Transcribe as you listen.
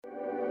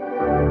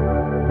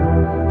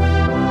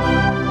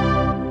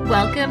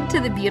Welcome to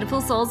the Beautiful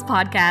Souls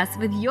podcast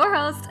with your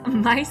host,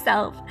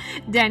 myself,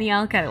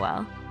 Danielle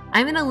Kettlewell.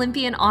 I'm an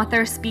Olympian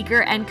author,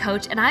 speaker, and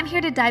coach, and I'm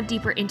here to dive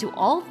deeper into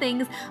all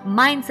things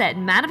mindset,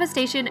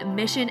 manifestation,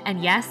 mission,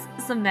 and yes,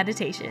 some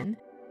meditation.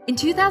 In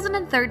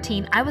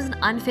 2013, I was an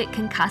unfit,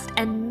 concussed,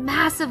 and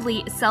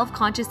massively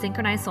self-conscious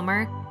synchronized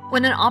swimmer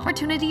when an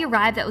opportunity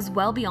arrived that was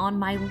well beyond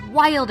my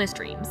wildest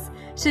dreams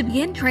to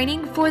begin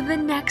training for the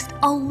next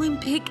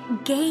Olympic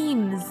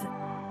Games.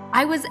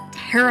 I was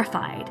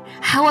terrified.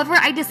 However,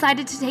 I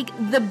decided to take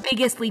the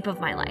biggest leap of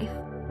my life.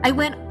 I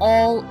went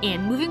all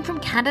in, moving from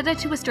Canada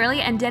to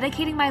Australia and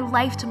dedicating my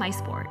life to my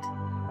sport.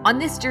 On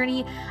this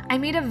journey, I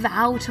made a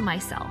vow to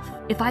myself.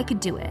 If I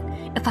could do it,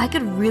 if I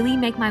could really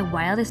make my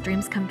wildest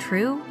dreams come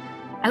true,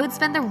 I would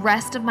spend the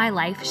rest of my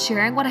life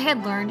sharing what I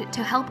had learned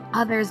to help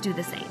others do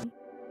the same.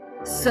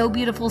 So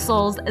beautiful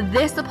souls,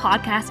 this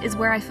podcast is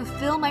where I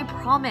fulfill my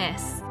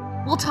promise.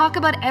 We'll talk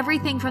about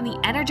everything from the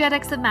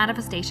energetics of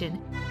manifestation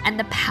and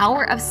the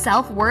power of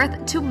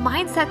self-worth to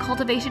mindset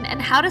cultivation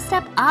and how to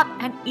step up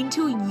and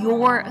into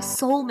your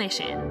soul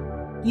mission.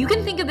 You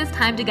can think of this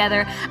time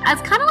together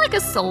as kind of like a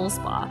soul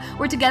spa,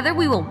 where together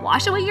we will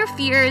wash away your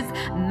fears,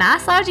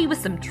 massage you with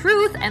some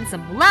truth and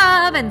some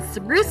love, and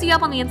spruce you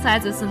up on the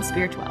insides with some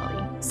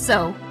spirituality.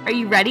 So, are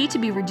you ready to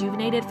be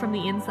rejuvenated from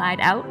the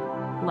inside out?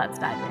 Let's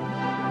dive in.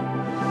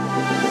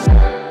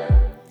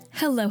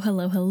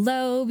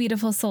 Hello,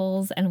 beautiful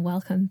souls, and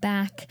welcome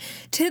back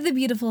to the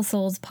Beautiful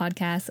Souls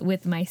podcast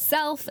with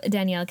myself,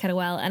 Danielle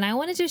Kettlewell. And I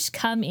want to just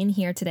come in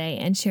here today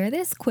and share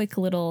this quick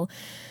little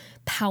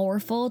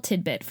powerful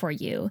tidbit for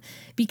you,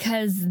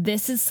 because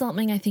this is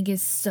something I think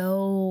is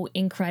so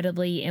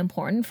incredibly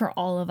important for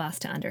all of us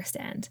to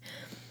understand.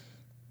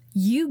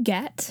 You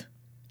get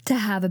to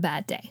have a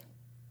bad day,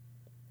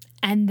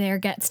 and there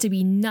gets to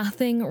be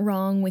nothing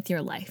wrong with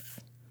your life.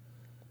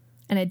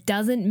 And it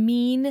doesn't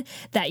mean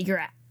that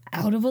you're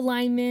out of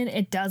alignment.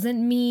 It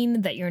doesn't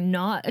mean that you're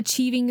not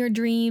achieving your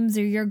dreams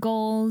or your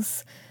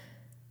goals.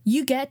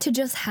 You get to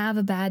just have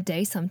a bad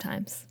day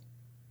sometimes.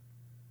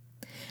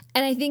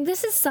 And I think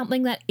this is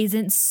something that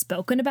isn't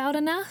spoken about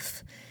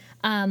enough,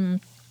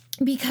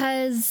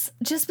 because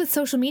just with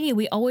social media,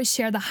 we always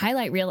share the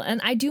highlight reel, and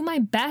I do my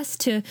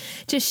best to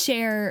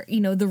share,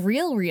 the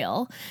real,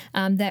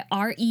 the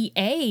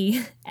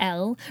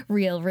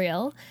REAL,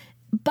 real.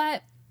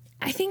 But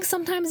I think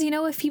sometimes,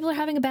 if people are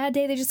having a bad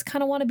day, they just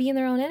kind of want to be in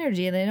their own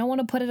energy. They don't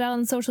want to put it out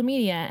on social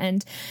media.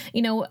 And,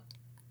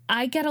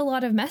 I get a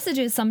lot of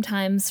messages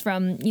sometimes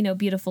from,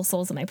 beautiful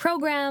souls in my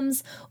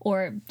programs,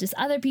 or just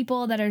other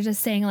people that are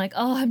just saying like,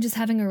 oh, I'm just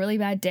having a really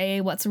bad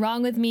day. What's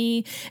wrong with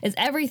me? Is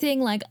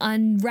everything like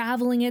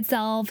unraveling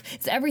itself?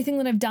 Is everything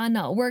that I've done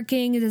not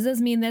working? Does this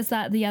mean this,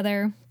 that, the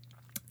other?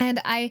 And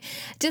I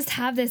just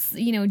have this,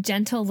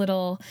 gentle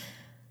little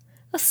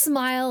a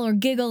smile or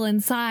giggle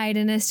inside.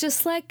 And it's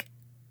just like,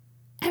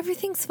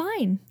 everything's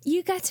fine.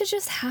 You get to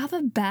just have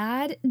a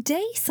bad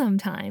day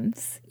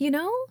sometimes,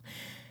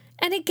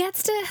 And it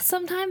gets to,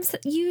 sometimes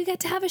you get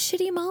to have a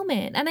shitty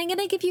moment. And I'm going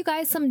to give you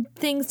guys some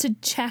things to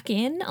check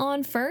in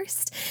on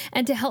first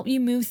and to help you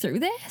move through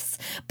this.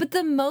 But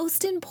the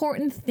most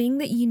important thing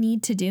that you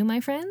need to do, my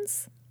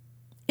friends,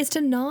 is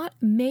to not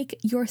make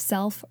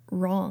yourself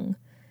wrong.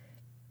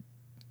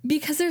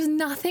 Because there's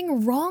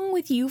nothing wrong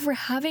with you for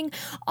having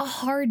a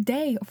hard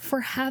day,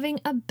 for having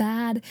a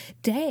bad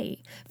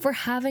day, for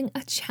having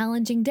a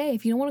challenging day.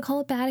 If you don't want to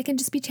call it bad, it can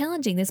just be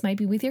challenging. This might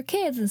be with your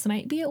kids. This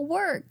might be at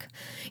work.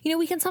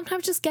 We can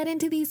sometimes just get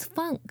into these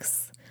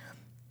funks.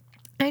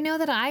 I know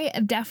that I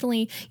have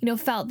definitely,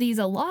 felt these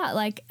a lot.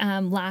 Like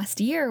last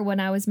year when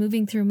I was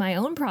moving through my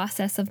own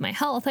process of my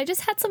health, I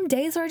just had some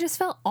days where I just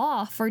felt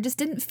off or just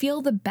didn't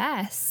feel the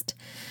best.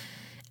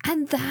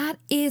 And that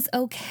is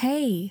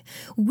okay.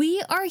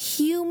 We are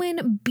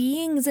human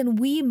beings and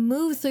we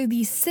move through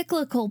these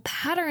cyclical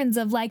patterns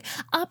of like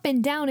up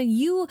and down.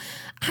 And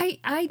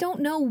I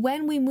don't know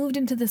when we moved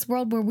into this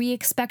world where we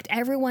expect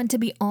everyone to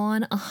be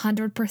on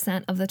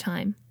 100% of the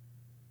time.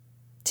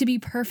 To be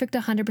perfect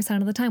 100%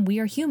 of the time. We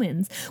are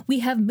humans. We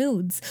have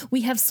moods.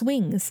 We have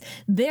swings.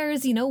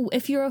 There's,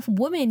 if you're a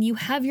woman, you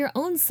have your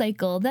own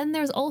cycle. Then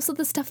there's also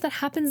the stuff that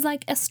happens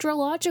like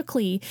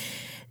astrologically.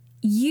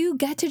 You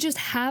get to just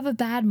have a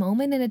bad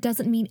moment, and it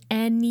doesn't mean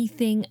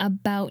anything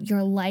about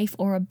your life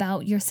or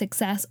about your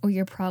success or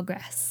your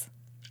progress.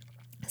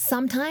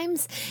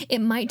 Sometimes it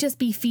might just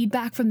be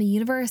feedback from the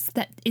universe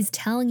that is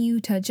telling you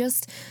to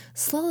just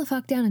slow the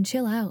fuck down and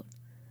chill out.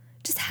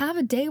 Just have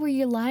a day where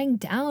you're lying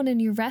down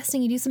and you're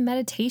resting, you do some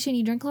meditation,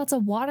 you drink lots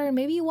of water, and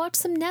maybe you watch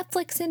some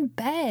Netflix in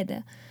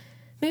bed.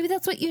 Maybe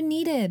that's what you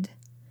needed.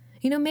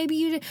 Maybe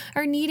you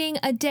are needing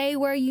a day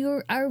where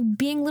you are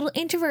being a little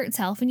introvert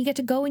self and you get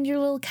to go in your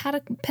little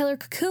caterpillar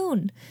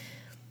cocoon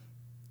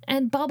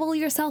and bubble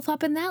yourself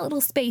up in that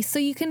little space so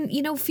you can,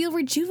 feel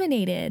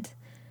rejuvenated.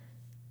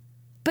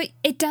 But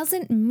it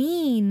doesn't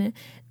mean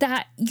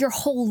that your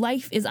whole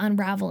life is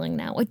unraveling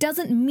now. It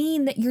doesn't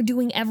mean that you're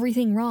doing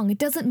everything wrong. It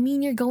doesn't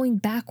mean you're going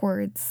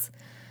backwards.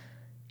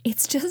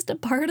 It's just a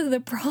part of the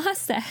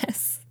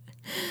process.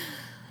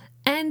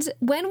 And And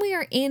when we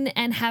are in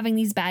and having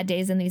these bad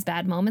days and these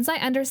bad moments, I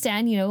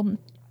understand,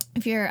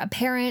 if you're a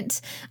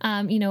parent,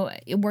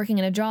 working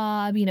in a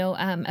job,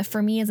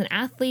 for me as an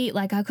athlete,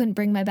 like I couldn't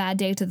bring my bad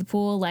day to the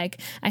pool. Like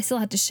I still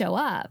had to show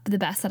up the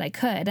best that I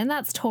could. And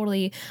that's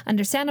totally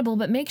understandable.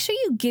 But make sure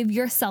you give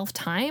yourself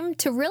time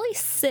to really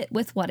sit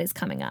with what is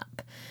coming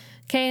up.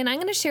 Okay. And I'm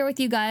going to share with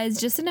you guys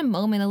just in a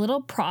moment, a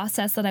little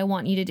process that I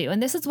want you to do.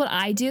 And this is what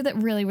I do that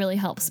really, really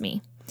helps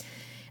me.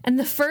 And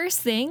the first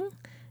thing,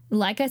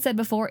 like I said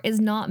before,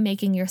 is not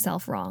making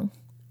yourself wrong.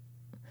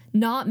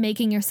 Not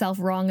making yourself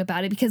wrong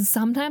about it, because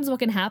sometimes what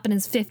can happen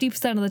is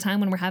 50% of the time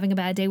when we're having a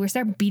bad day, we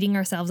start beating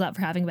ourselves up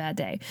for having a bad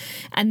day.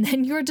 And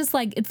then you're just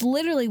like, it's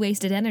literally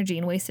wasted energy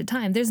and wasted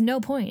time. There's no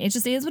point. It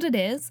just is what it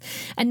is.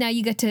 And now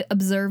you get to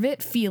observe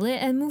it, feel it,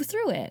 and move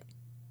through it.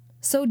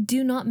 So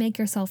do not make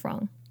yourself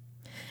wrong.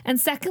 And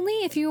secondly,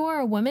 if you are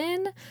a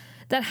woman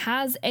that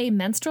has a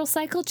menstrual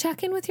cycle,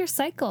 check in with your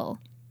cycle.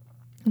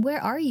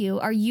 Where are you?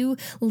 Are you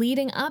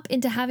leading up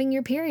into having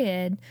your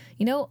period?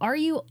 Are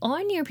you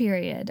on your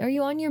period? Are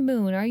you on your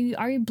moon? Are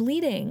you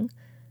bleeding?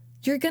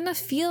 You're going to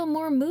feel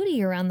more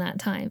moody around that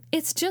time.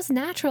 It's just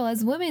natural.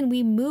 As women,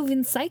 we move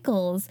in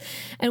cycles,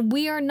 and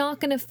we are not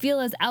going to feel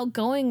as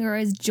outgoing or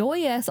as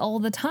joyous all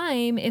the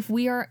time if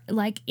we are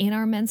like in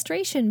our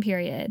menstruation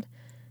period.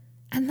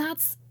 And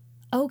that's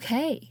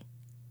okay.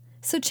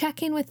 So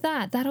check in with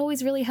that. That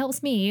always really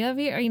helps me. If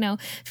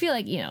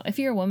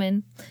you're a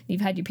woman, you've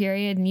had your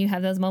period and you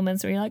have those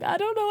moments where you're like, I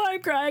don't know why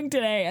I'm crying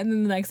today. And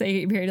then the next day you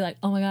get your period, you're like,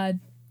 oh my God,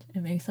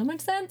 it makes so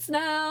much sense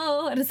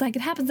now. And it's like,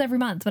 it happens every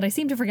month, but I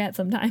seem to forget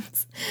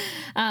sometimes.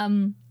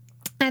 And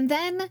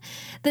then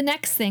the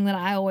next thing that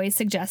I always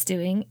suggest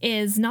doing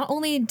is not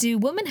only do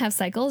women have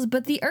cycles,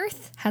 but the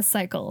earth has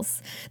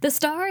cycles. The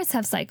stars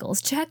have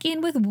cycles. Check in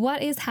with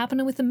what is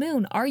happening with the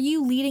moon. Are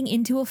you leading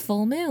into a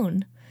full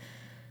moon?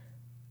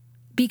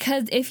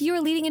 Because if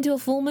you're leading into a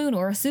full moon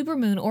or a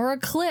supermoon or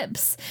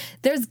eclipse,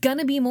 there's going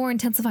to be more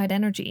intensified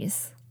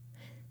energies.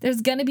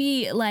 There's going to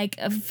be like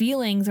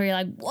feelings where you're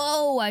like,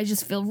 whoa, I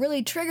just feel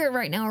really triggered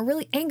right now or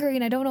really angry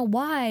and I don't know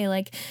why.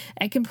 Like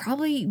I can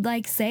probably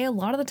say a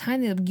lot of the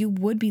time that you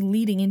would be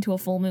leading into a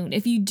full moon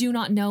if you do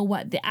not know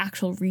what the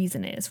actual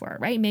reason is for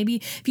it, right? Maybe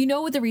if you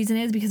know what the reason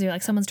is because you're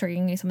like, someone's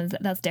triggering you,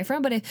 that's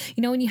different. But if,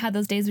 when you have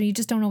those days when you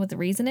just don't know what the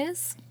reason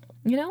is,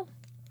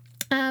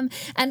 and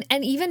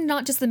even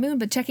not just the moon,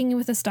 but checking in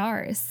with the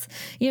stars,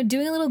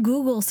 doing a little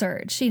Google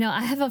search.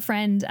 I have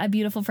a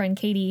beautiful friend,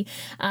 Katie,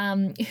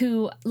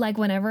 who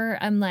whenever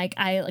I'm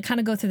I kind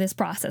of go through this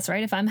process,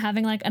 right? If I'm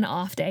having an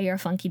off day or a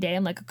funky day,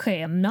 I'm like,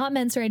 okay, I'm not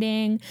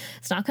menstruating.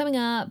 It's not coming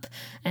up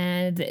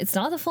and it's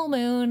not the full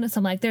moon. So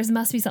I'm like, there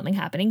must be something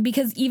happening,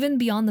 because even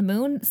beyond the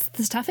moon,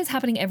 the stuff is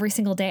happening every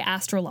single day.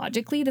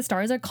 Astrologically, the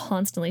stars are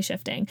constantly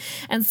shifting.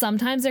 And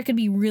sometimes there can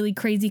be really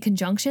crazy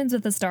conjunctions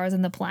with the stars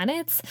and the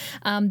planets,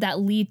 that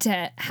lead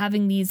to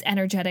having these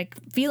energetic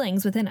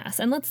feelings within us.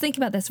 And let's think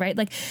about this, right?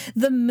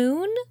 The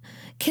moon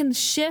can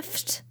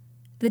shift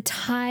the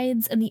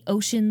tides and the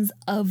oceans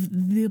of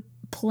the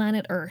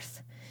planet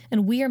Earth.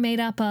 And we are made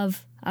up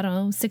of,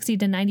 60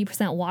 to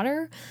 90%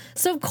 water.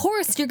 So of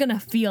course you're going to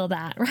feel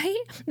that,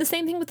 right? The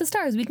same thing with the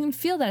stars. We can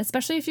feel that,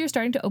 especially if you're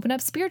starting to open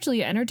up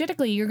spiritually,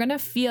 energetically, you're going to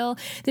feel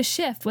the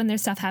shift when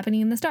there's stuff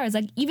happening in the stars.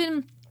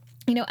 Even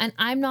and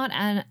I'm not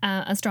an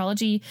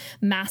astrology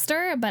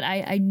master, but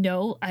I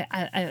know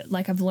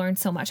I've learned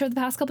so much over the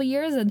past couple of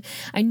years. And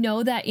I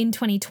know that in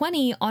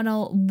 2020,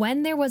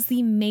 when there was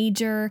the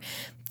major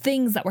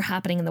things that were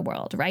happening in the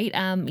world, right?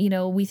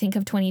 We think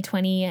of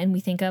 2020 and we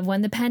think of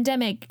when the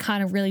pandemic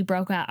kind of really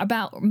broke out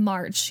about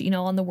March,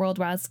 on the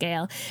worldwide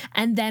scale.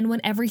 And then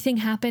when everything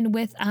happened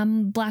with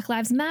Black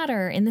Lives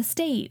Matter in the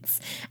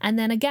States. And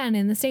then again,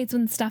 in the States,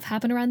 when stuff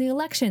happened around the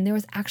election, there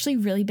was actually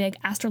really big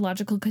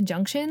astrological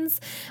conjunctions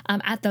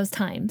at those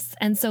times.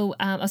 And so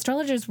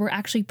astrologers were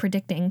actually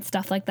predicting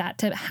stuff like that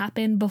to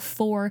happen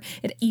before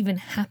it even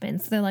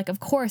happens. So they're like, of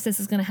course, this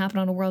is going to happen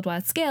on a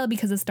worldwide scale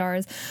because the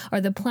stars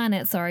or the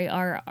planets,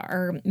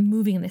 are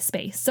moving in this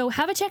space. So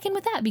have a check in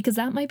with that, because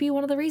that might be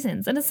one of the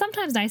reasons. And it's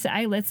sometimes nice.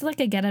 It's like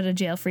a get out of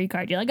jail free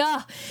card. You're like,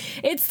 oh,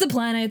 it's the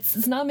planets.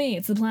 It's not me.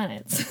 It's the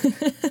planets.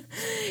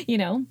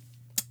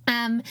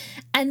 And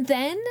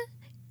then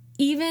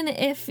even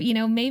if,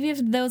 maybe if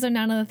those are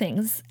none of the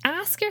things,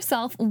 ask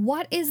yourself,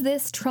 what is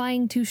this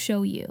trying to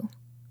show you?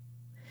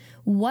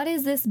 What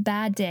is this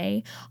bad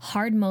day,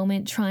 hard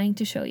moment trying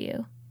to show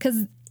you?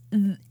 Because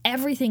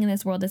everything in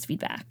this world is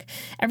feedback.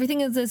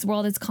 Everything in this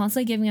world is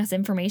constantly giving us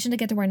information to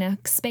get to our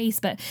next space.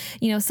 But,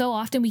 so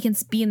often we can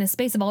be in this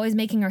space of always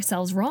making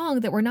ourselves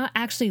wrong that we're not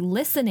actually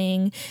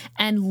listening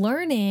and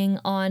learning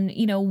on,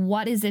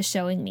 what is this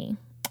showing me?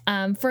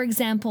 For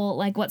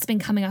example, what's been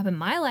coming up in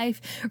my life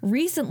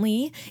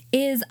recently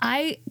is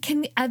I've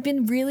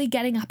been really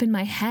getting up in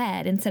my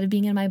head instead of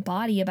being in my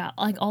body about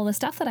all the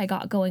stuff that I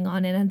got going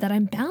on and that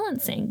I'm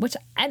balancing,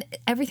 and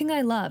everything that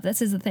I love.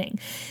 This is the thing.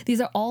 These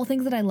are all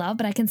things that I love,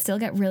 but I can still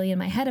get really in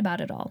my head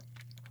about it all.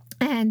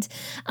 And,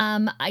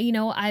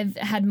 I've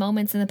had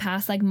moments in the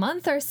past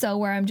month or so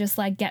where I'm just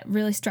get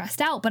really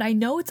stressed out, but I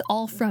know it's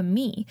all from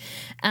me.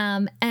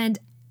 And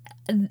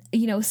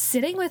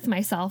sitting with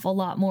myself a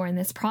lot more in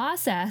this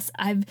process,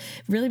 I've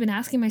really been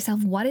asking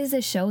myself, what is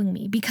it showing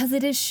me? Because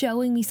it is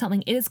showing me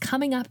something. It is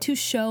coming up to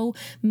show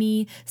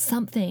me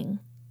something.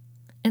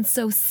 And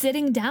so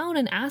sitting down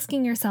and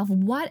asking yourself,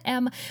 what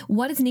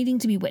is needing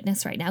to be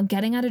witnessed right now?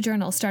 Getting out a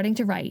journal, starting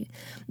to write.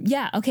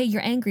 Yeah, okay,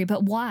 you're angry,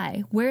 but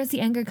why? Where is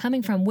the anger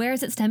coming from? Where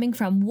is it stemming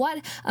from?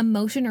 What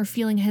emotion or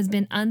feeling has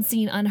been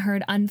unseen,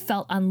 unheard,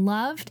 unfelt,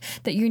 unloved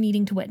that you're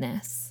needing to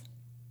witness?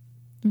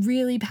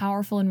 Really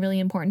powerful and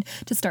really important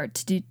to start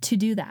to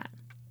do that.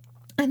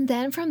 And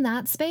then from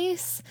that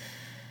space,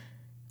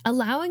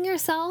 allowing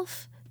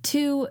yourself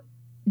to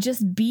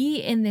just be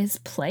in this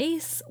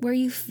place where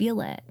you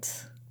feel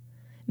it.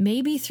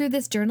 Maybe through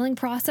this journaling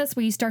process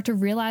where you start to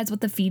realize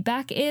what the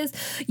feedback is,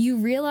 you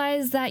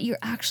realize that you're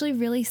actually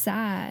really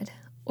sad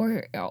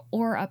or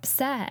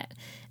upset,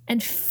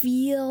 and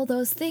feel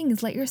those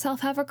things. Let yourself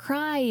have a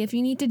cry. If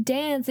you need to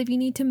dance, if you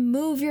need to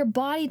move your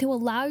body to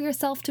allow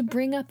yourself to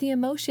bring up the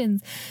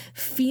emotions,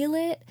 feel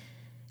it,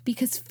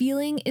 because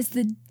feeling is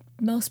the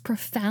most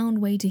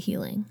profound way to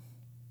healing.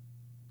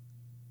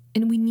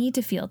 And we need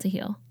to feel to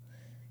heal.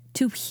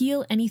 To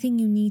heal anything,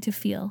 you need to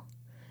feel.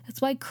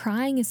 That's why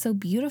crying is so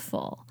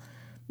beautiful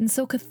and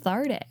so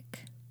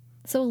cathartic.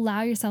 So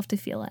allow yourself to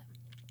feel it.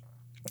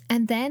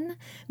 And then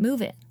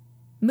move it.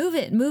 Move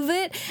it,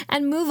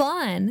 and move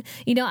on.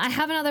 I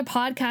have another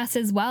podcast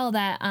as well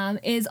that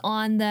is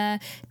on the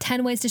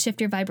 10 ways to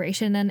shift your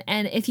vibration.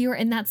 And if you're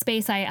in that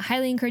space, I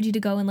highly encourage you to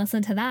go and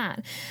listen to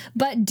that.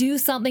 But do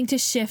something to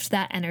shift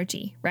that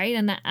energy, right?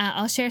 And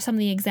I'll share some of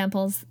the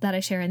examples that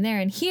I share in there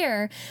and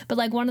here. But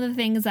like one of the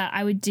things that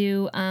I would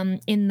do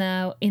in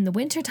the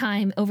winter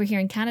time over here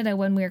in Canada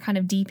when we were kind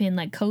of deep in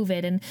like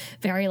COVID and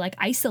very like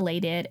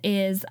isolated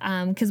is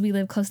because we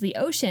live close to the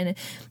ocean.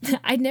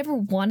 I'd never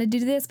wanted to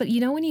do this, but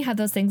when you have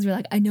those things where you're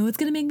like, I know it's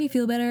going to make me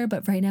feel better,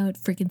 but right now it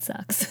freaking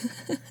sucks.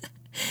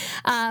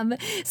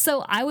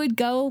 So I would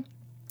go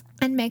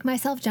and make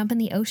myself jump in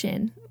the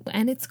ocean,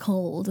 and it's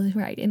cold,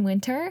 right, in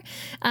winter.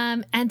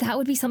 And that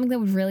would be something that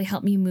would really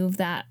help me move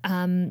that,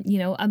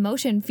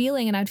 emotion,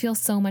 feeling, and I'd feel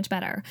so much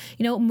better.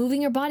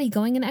 Moving your body,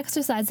 going and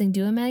exercising,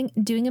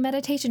 doing a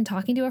meditation,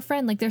 talking to a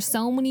friend. Like there's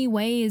so many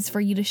ways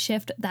for you to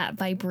shift that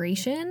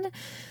vibration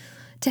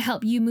to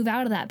help you move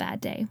out of that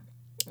bad day.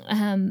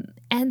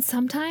 And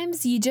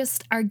sometimes you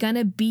just are going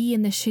to be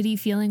in the shitty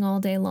feeling all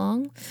day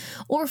long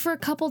or for a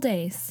couple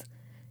days,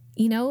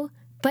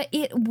 but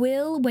it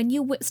will, when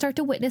you start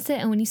to witness it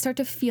and when you start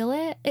to feel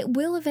it, it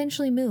will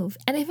eventually move.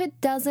 And if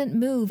it doesn't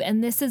move,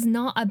 and this is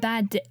not a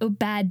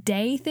bad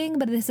day thing,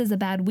 but this is a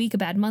bad week, a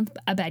bad month,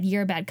 a bad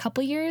year, a bad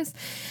couple years,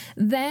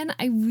 then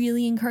I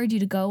really encourage you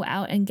to go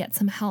out and get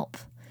some help.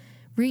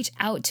 Reach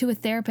out to a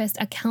therapist,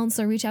 a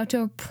counselor, reach out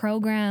to a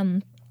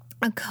program,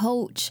 a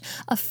coach,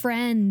 a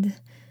friend.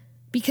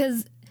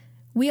 Because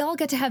we all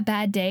get to have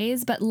bad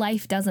days, but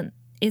life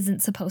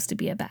isn't supposed to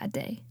be a bad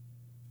day,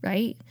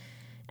 right?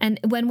 And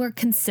when we're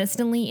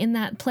consistently in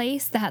that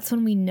place, that's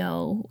when we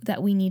know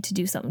that we need to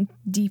do something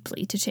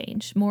deeply to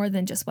change, more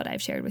than just what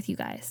I've shared with you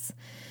guys.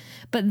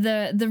 But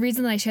the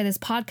reason that I share this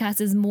podcast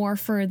is more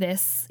for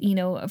this,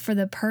 for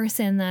the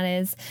person that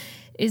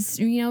is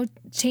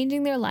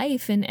changing their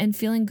life and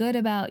feeling good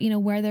about,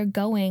 where they're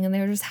going, and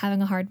they're just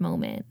having a hard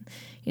moment,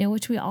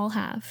 which we all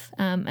have.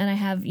 And I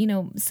have,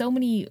 so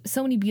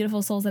many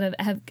beautiful souls that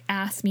have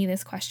asked me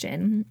this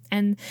question.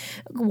 And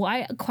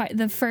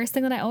the first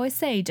thing that I always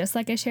say, just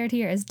like I shared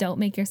here, is don't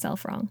make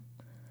yourself wrong.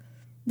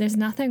 There's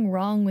nothing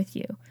wrong with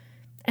you.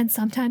 And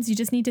sometimes you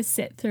just need to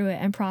sit through it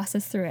and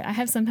process through it. I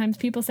have sometimes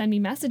people send me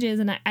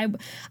messages, and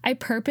I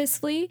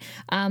purposefully,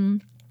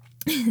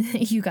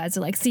 you guys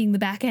are like seeing the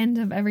back end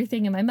of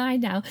everything in my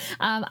mind now.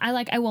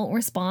 I won't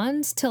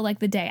respond till like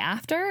the day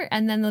after,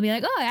 and then they'll be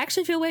like, oh, I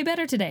actually feel way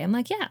better today. I'm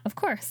like, yeah, of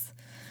course.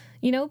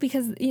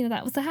 Because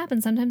that was what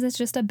happens. Sometimes it's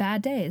just a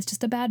bad day. It's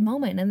just a bad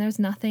moment, and there's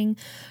nothing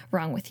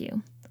wrong with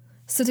you.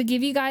 So to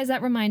give you guys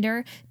that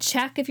reminder,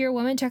 check, if you're a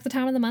woman, check the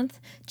time of the month,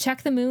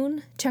 check the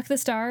moon, check the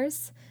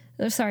stars.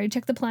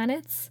 Check the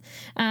planets.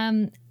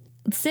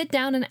 Sit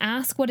down and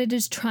ask what it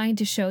is trying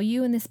to show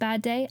you in this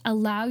bad day.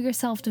 Allow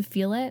yourself to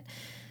feel it,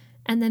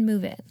 and then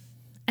move it.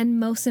 And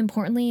most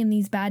importantly, in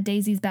these bad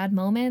days, these bad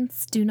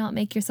moments, do not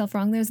make yourself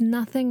wrong. There's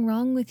nothing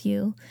wrong with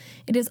you.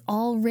 It is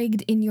all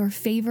rigged in your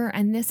favor.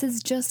 And this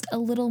is just a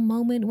little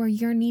moment where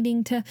you're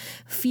needing to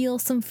feel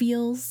some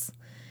feels.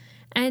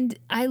 And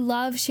I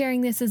love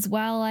sharing this as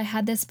well. I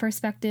had this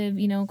perspective,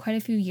 quite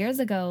a few years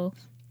ago.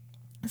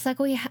 It's like,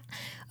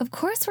 of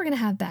course we're going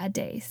to have bad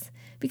days,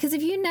 because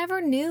if you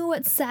never knew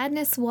what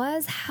sadness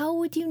was, how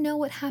would you know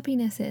what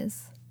happiness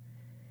is?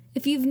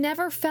 If you've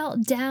never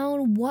felt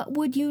down,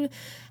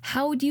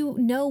 how would you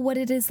know what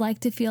it is like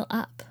to feel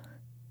up?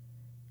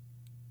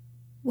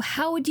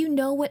 How would you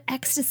know what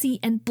ecstasy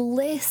and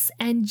bliss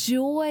and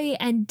joy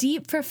and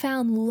deep,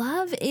 profound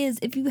love is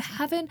if you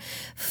haven't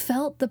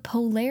felt the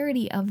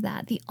polarity of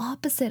that, the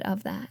opposite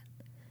of that?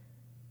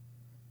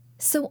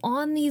 So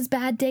on these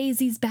bad days,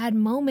 these bad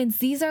moments,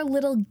 these are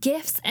little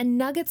gifts and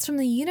nuggets from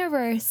the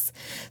universe.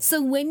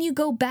 So when you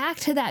go back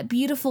to that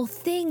beautiful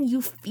thing,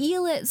 you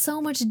feel it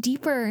so much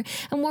deeper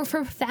and more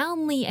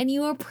profoundly, and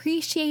you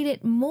appreciate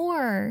it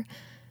more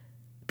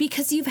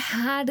because you've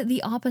had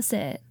the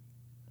opposite.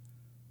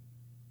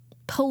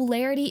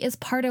 Polarity is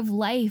part of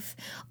life.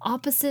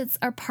 Opposites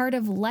are part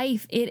of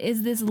life. It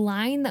is this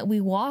line that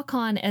we walk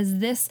on as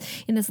this,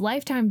 in this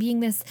lifetime, being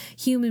this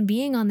human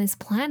being on this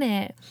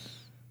planet.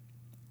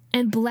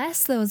 And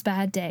bless those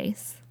bad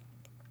days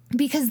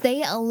because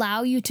they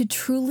allow you to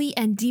truly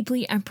and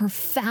deeply and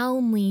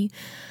profoundly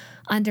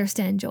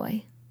understand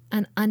joy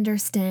and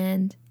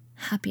understand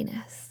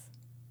happiness.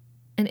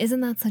 And isn't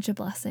that such a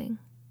blessing?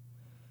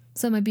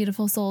 So my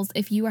beautiful souls,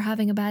 if you are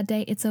having a bad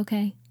day, it's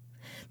okay.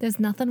 There's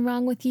nothing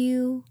wrong with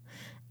you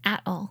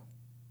at all.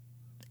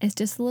 It's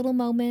just a little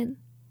moment.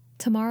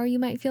 Tomorrow you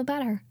might feel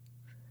better.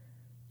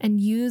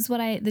 And use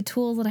the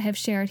tools that I have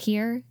shared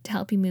here to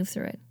help you move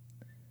through it.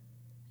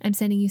 I'm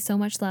sending you so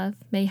much love.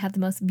 May you have the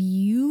most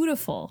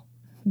beautiful,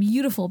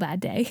 beautiful bad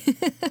day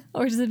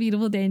or just a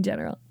beautiful day in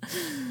general.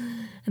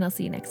 And I'll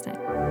see you next time.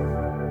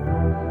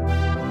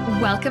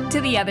 Welcome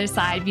to the other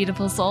side,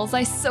 beautiful souls.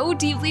 I so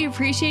deeply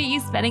appreciate you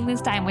spending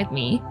this time with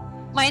me.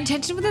 My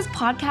intention with this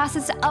podcast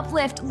is to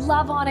uplift,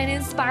 love on, and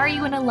inspire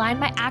you and align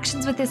my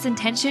actions with this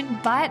intention.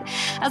 But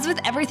as with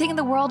everything in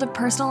the world of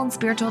personal and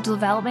spiritual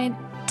development,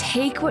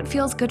 take what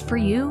feels good for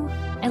you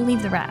and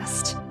leave the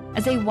rest.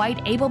 As a white,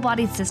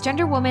 able-bodied,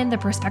 cisgender woman, the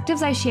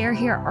perspectives I share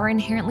here are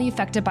inherently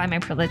affected by my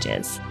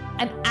privileges.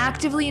 I'm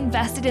actively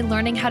invested in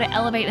learning how to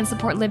elevate and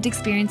support lived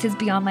experiences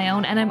beyond my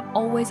own, and I'm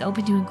always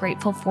open to and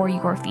grateful for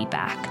your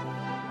feedback.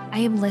 I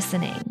am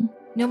listening.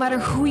 No matter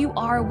who you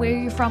are, where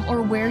you're from,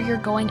 or where you're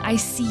going, I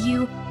see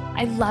you,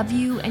 I love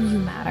you, and you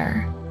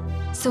matter.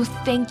 So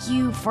thank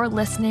you for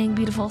listening,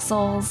 beautiful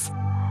souls,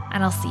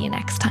 and I'll see you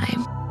next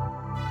time.